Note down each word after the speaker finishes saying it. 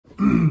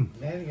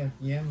you got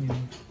the yum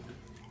yum.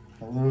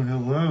 Hello,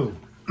 hello.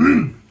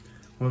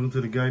 Welcome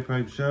to the Guy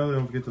Pipe Show.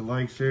 Don't forget to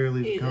like, share,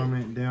 leave a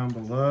comment down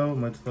below.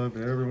 Much love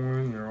to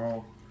everyone. You're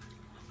all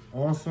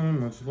awesome.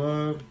 Much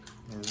love.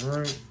 All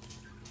right.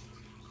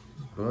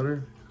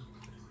 Butter.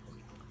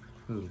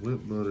 This is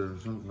whipped butter or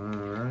something. All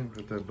right.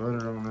 Got that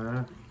butter on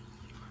there.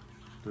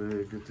 Go ahead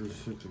and get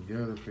this shit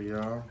together for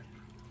y'all.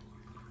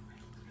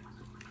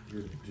 Get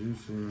it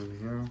juicy in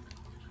here.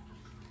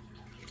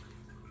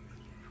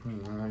 I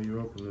don't know how you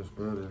open this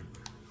butter.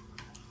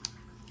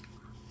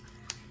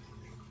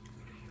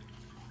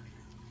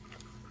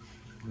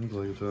 Looks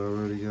like it's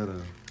already got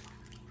a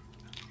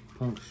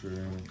puncture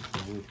in it, so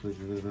we'll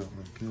figure it out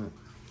like that.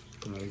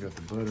 Now you got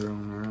the butter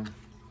on there.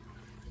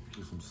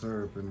 Get some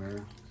syrup in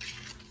there.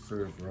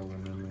 Syrup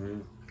rolling in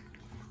there.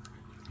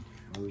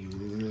 Oh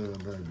yeah,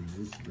 baby,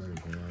 juicy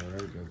baby.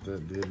 Alright, got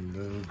that did and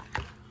done.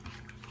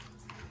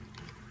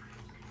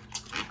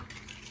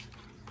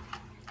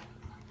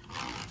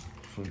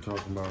 That's what I'm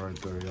talking about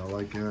right there. Y'all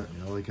like that?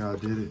 Y'all like how I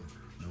did it?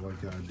 Y'all like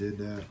how I did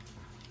that?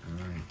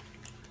 Alright.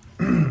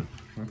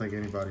 I don't think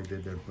anybody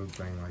did their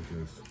mukbang like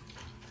this.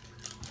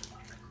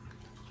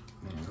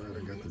 Alright, I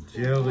got the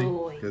jelly.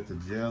 Got the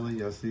jelly.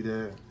 Y'all see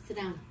that? Sit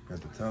down.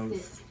 Got the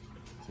toast. Sit.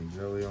 Some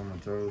jelly on my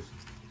toast.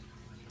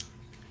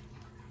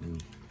 Ooh,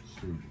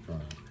 shoot,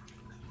 fine.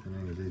 I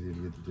think it's easy to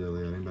get the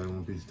jelly out. Anybody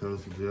want a piece of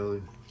toast with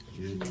jelly?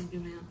 Yeah.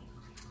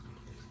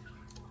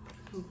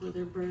 Hopefully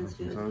their bread's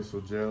Some good. toast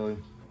with jelly.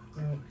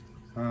 Huh?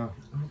 Alright.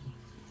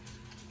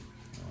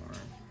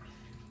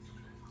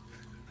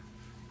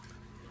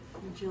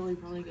 The jelly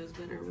probably goes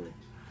better with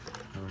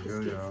There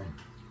we go, y'all.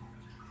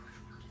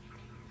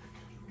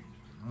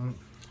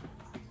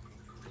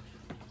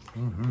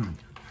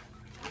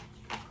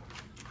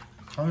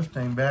 Toast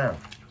ain't bad.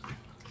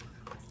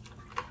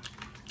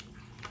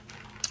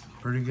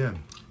 Pretty good.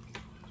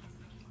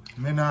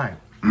 Midnight.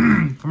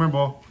 Come here,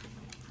 boy.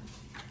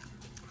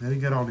 There you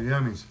get all the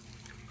yummies.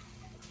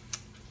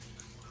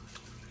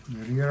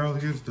 There you get all the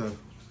good stuff.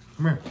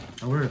 Come here.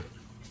 Over here.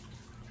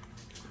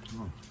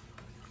 Come on.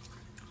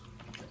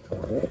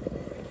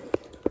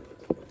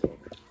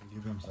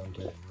 Give him some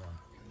to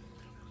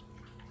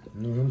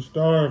I'm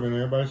starving.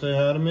 Everybody say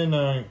hi to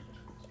Midnight.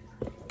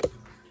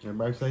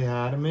 Everybody say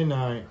hi to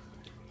Midnight.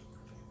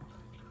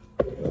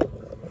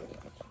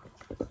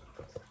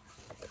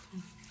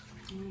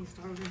 You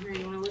starving here?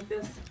 You want to lick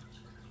this?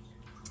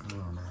 I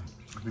don't know.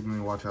 I think we need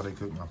to watch how they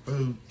cook my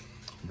food.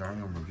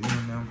 I'm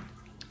reviewing them.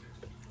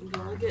 You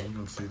gonna lick it? We're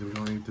gonna see that we're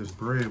gonna eat this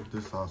bread with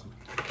this sausage.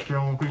 You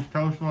want a piece of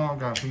toast long?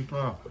 Got a piece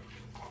left.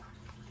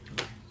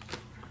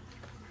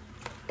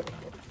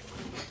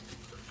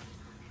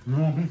 You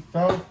want a piece of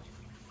toast?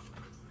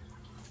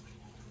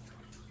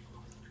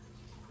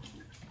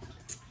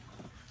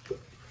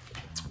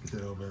 Get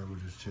that over there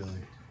with this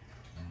chili.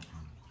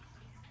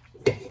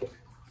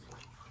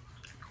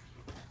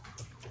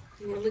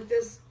 You want to lick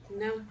this?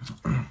 No?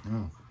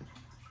 Yeah.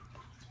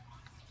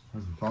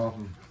 That's some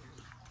sausage.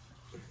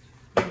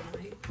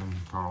 Right.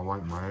 That's how I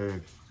like my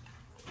eggs.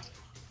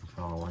 That's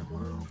how I like my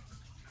own.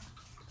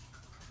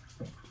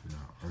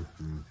 Yeah, there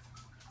she is.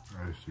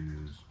 There she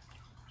is.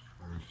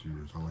 There she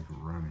is. I like it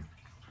runny.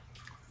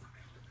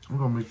 I'm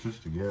gonna mix this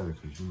together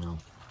because you know,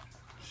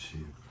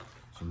 shit.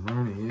 Some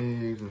runny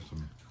eggs and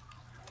some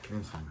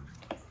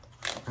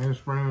hash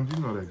browns. You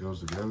know that goes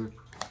together.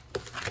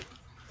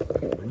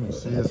 You can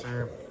see us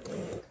here.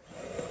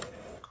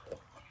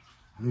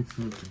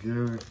 Mixing it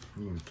together.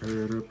 We're gonna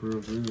tear it up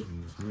real good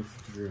and just mix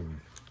it together.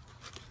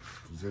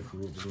 That's exactly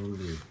what we're gonna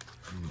do.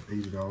 We're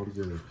gonna eat it all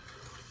together.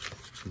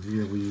 Cause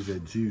yeah, we use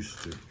that juice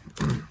to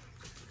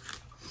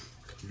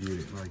get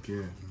it like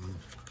that.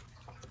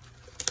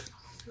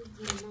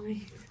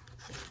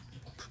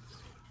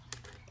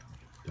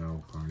 Dog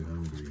probably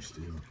hungry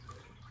still.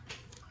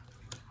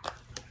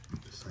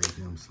 Save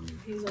him some.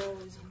 He's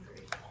always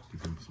hungry.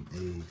 Give him some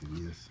eggs,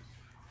 yes.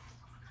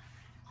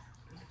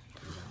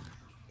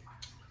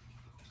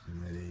 And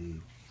that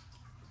egg.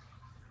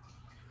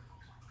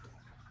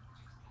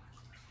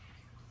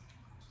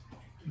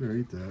 You better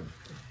eat that.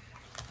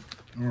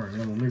 Alright, I'm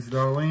gonna mix it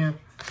all in and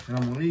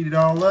I'm gonna eat it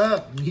all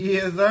up.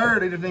 Yes, sir.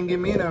 They just didn't give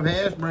me enough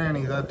hash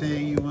brownies, I tell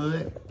you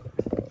what.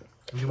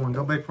 You wanna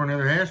go back for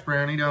another hash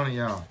brownie, don't it,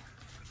 y'all?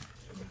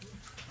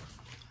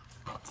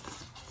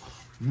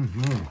 Good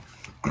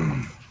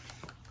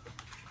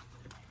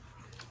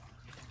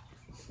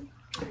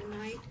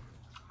night.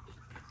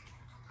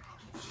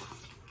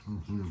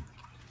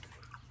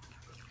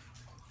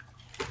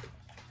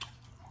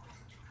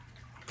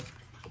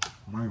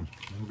 Man,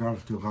 we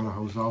still got a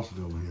whole sausage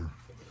over here.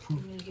 I'm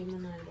gonna give him a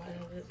night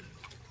bite of it.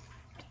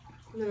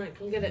 Midnight,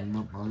 come get it.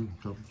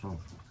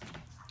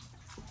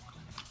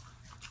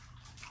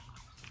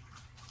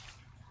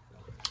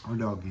 Our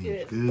dog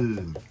eats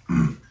good.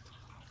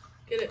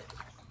 Get it.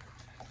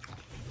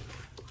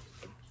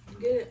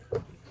 Get it.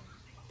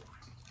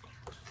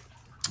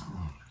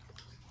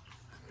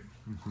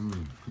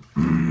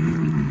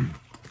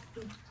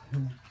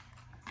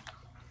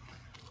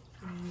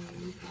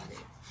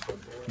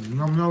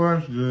 No,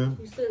 that's good.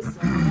 You said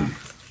soft.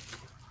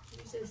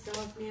 You said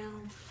sauce now.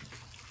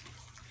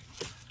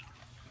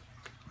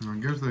 I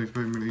guess they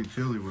expect me to eat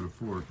chili with a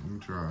fork. Let me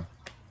try.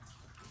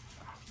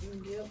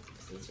 Yep.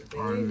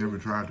 I never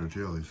tried the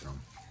chili, so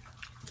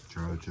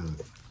try the chili.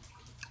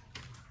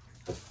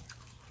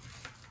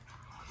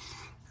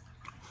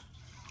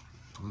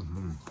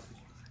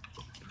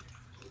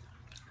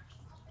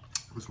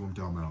 What's one I'm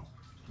talking about?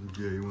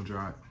 Yeah, you want to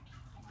try it?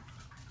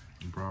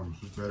 No problem.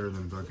 It's better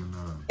than fucking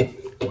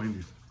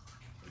Wendy's.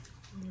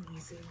 Let me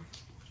see.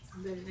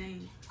 Better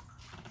name.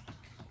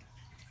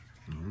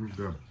 It's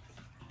good.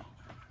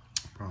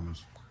 I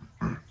promise.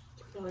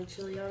 Probably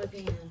chili out of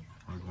can.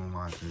 I'm gonna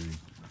lie to you.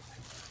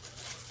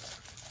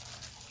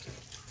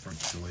 Not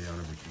chili out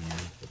of a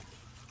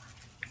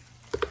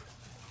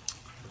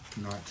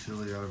can. Not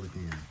chili out of a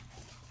can.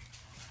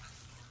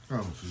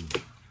 Oh,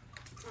 shoot.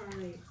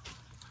 Alright.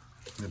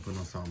 They put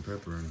no salt and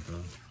pepper in it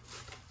though.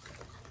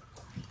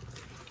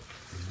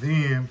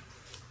 Then,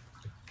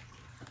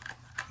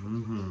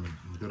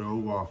 good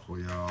old waffle,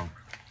 y'all.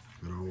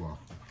 Good old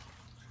waffle.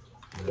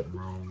 Nothing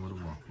wrong with a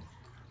waffle.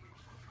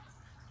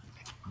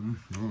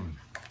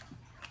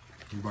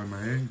 You buy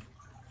my egg?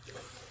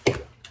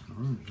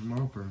 I'm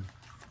offering.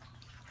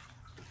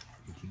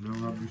 But you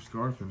know I'll be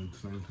scarfing at the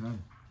same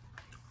time.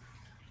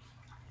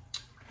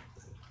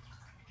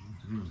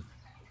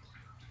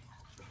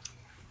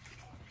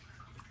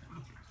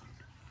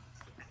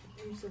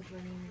 I'm so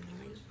funny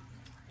tonight.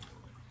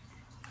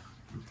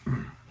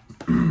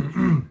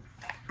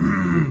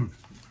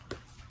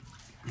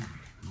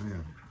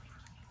 Man.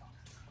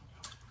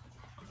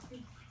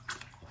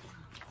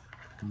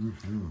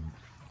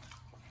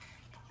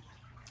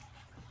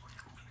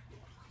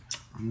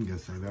 You can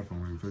just say that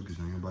from when you're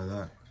focusing. You buy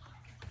that.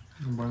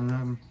 You buy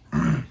nothing.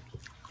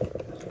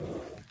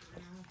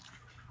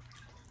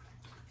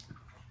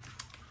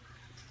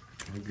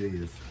 I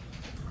guess.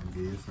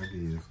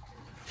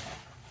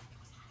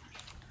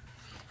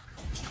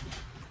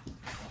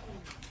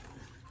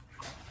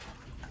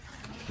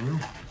 Well,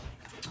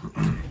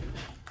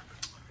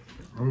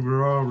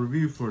 overall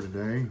review for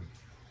today,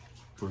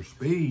 for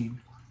speed,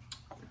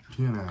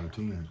 10 out of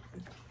 10.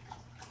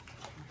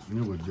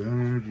 And it was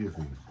done in a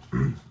jiffy.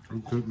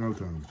 It took no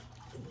time.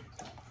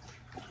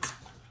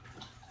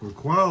 For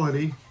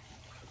quality,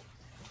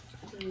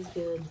 It was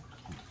good.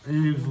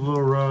 it's a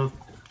little rough.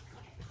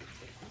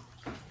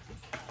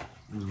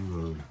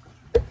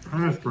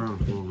 Hash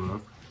brown's a little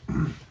rough. I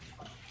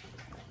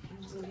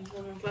was looking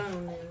for my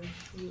phone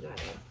and you got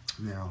it.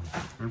 Now,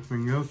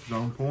 everything else is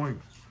on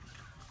point.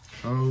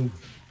 So,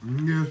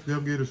 I guess they'll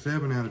get a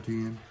 7 out of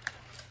 10.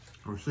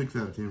 Or 6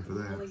 out of 10 for I'm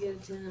that. gonna get a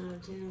 10 out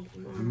of 10 for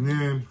mine. And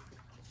then,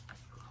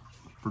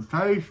 for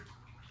taste,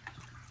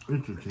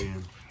 it's a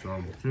 10.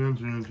 So, 10,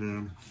 10,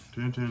 10.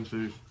 10, 10,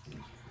 6.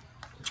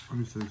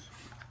 26.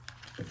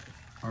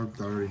 Or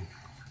 30.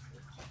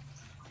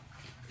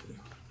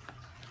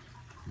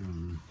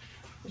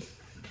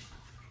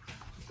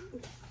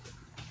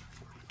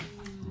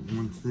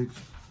 1 6.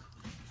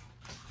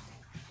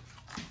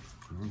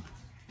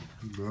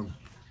 Good.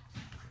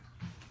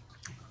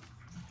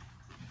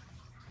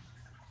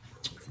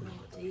 It's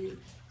not to eat.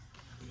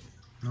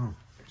 No,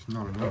 it's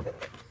not enough.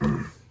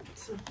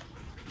 So,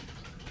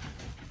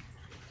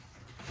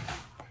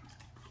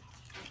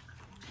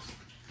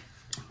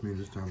 I mean,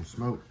 this time to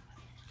smoke.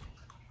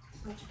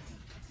 no.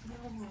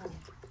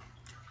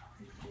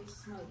 They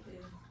smoke, dude.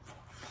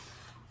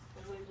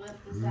 We've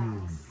left this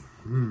house.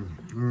 Mm.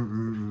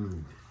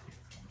 And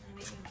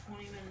even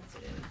 20 minutes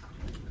ago.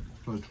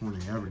 Plus 20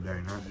 every day,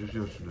 not just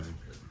yesterday.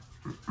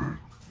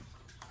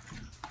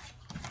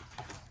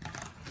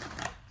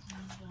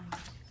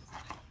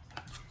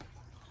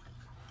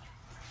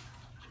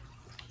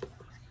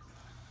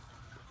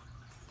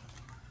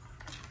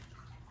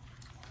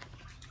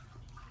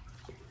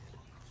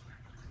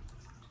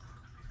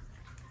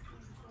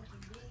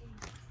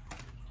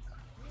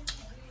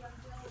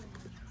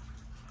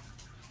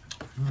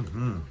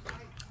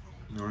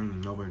 No,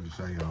 ain't nobody to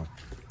say, y'all.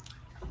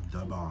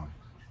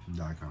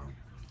 TheBomb.com.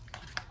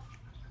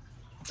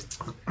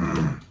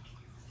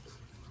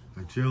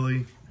 The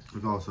chili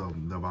is also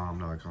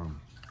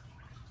TheBomb.com.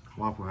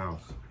 Waffle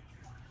House.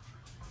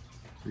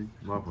 See?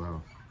 Waffle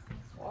House.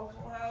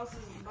 Waffle House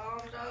is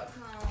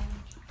bomb.com.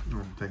 I'm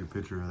going to take a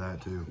picture of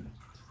that too.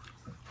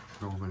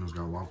 The whole thing has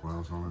got Waffle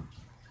House on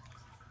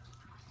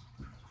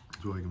it.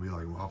 So it can be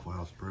like Waffle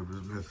House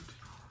purpose message.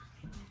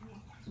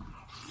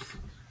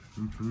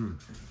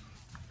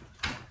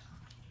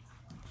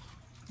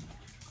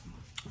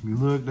 You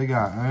look, they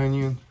got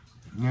onions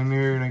in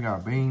there, they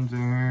got beans in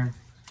here.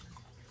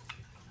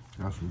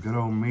 Got some good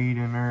old meat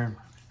in there.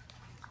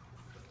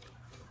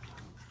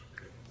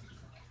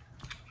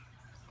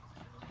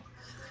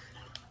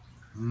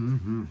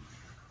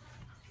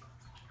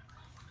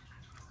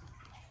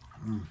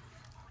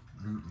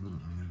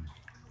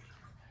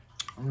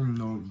 I don't even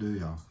know what to do,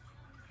 y'all.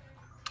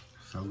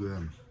 So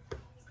good.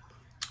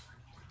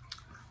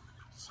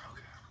 So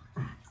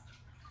good.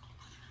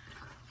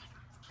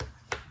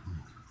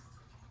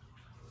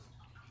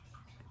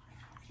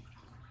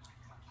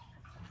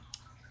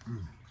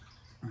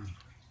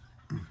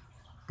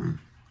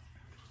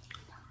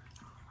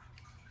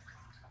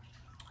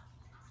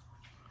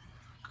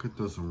 could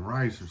throw some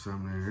rice or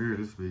something in here.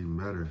 This would be even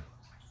better.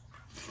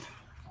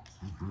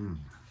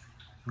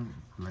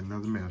 Make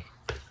another mess.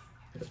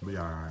 It'll be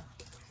alright.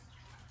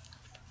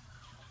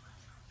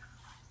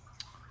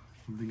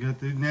 What they got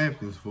these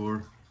napkins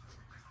for?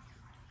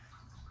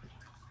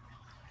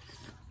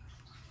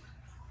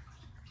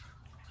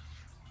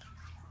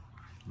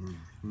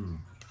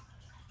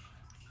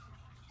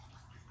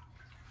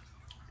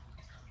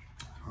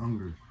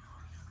 Hungry.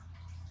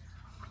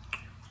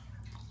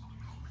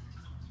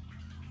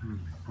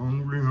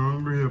 Hungry,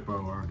 hungry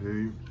hippo, I tell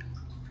you.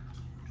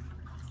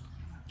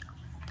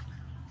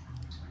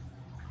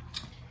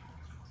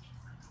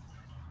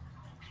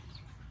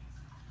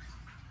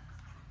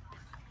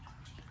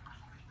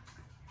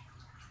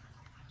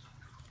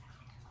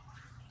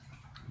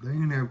 They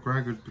didn't have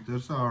crackers, but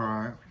that's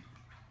alright.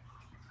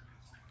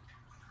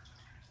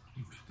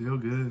 Still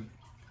good.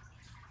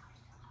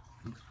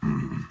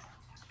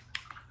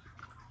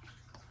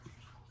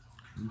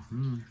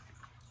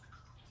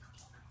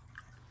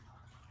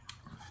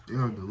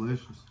 Still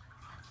delicious.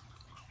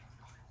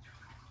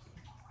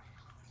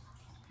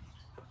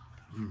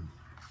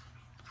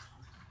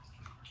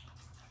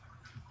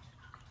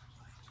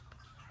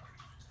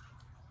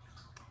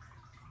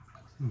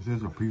 This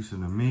is a piece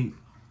of the meat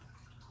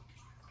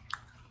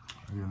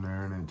in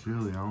there in that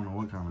chili. I don't know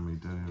what kind of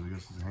meat that is. I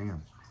guess it's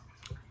ham.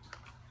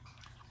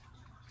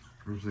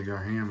 First they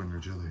got ham in their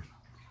chili.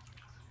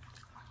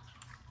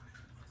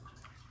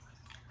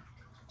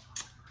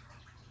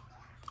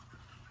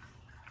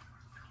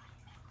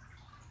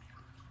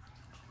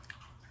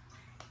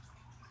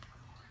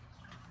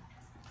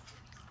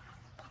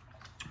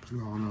 You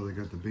all know they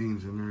got the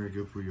beans in there,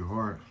 good for your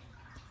heart.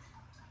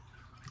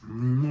 The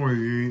more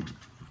you eat,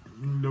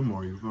 the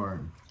more you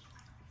fart.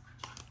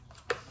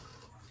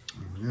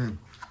 And then,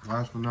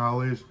 last but not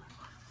least,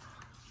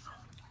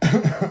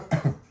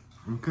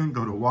 you couldn't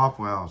go to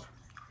Waffle House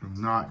and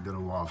not get a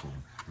waffle,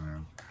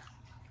 man.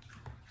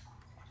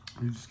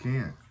 You just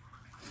can't.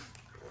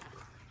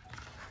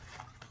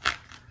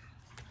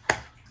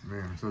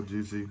 Man, it's so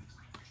juicy.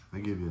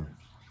 They give you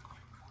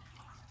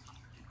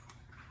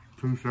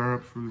 2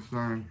 syrups for this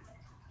thing,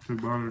 2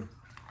 butter.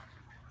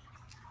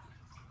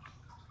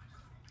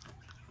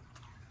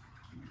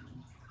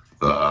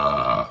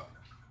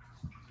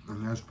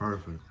 And that's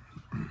perfect.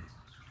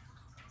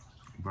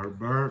 Burp,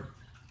 burp.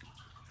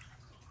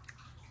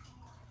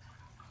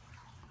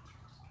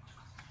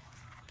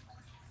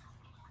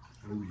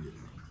 Oh yeah.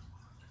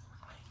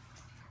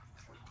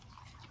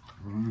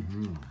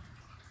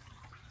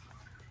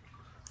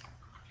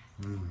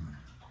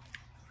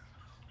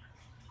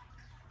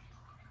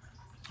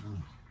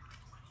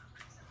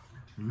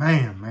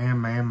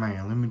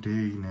 Man, let me tell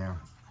you now.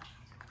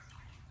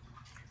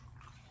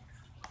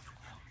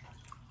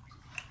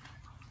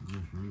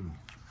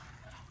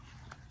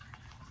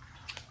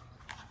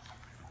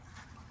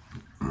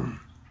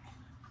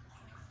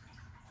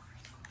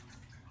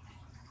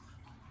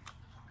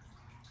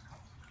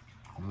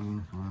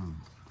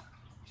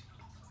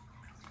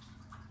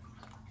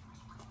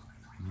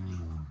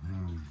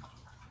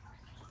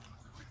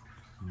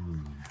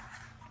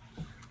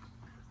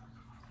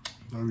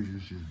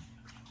 Delicious.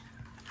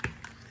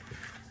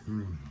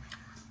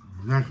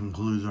 That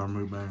concludes our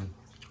mukbang.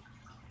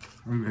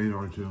 We've ate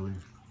our chili.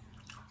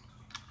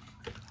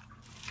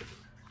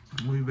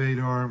 We've ate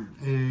our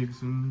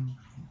eggs and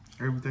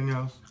everything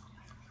else.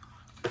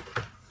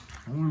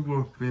 And we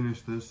will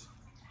finish this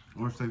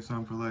or save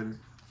some for later.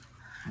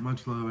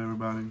 Much love,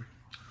 everybody.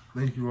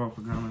 Thank you all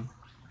for coming.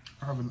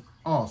 Have an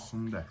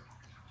awesome day.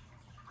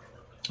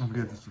 Don't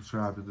forget to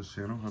subscribe to this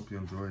channel. Hope you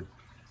enjoyed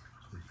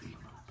the video.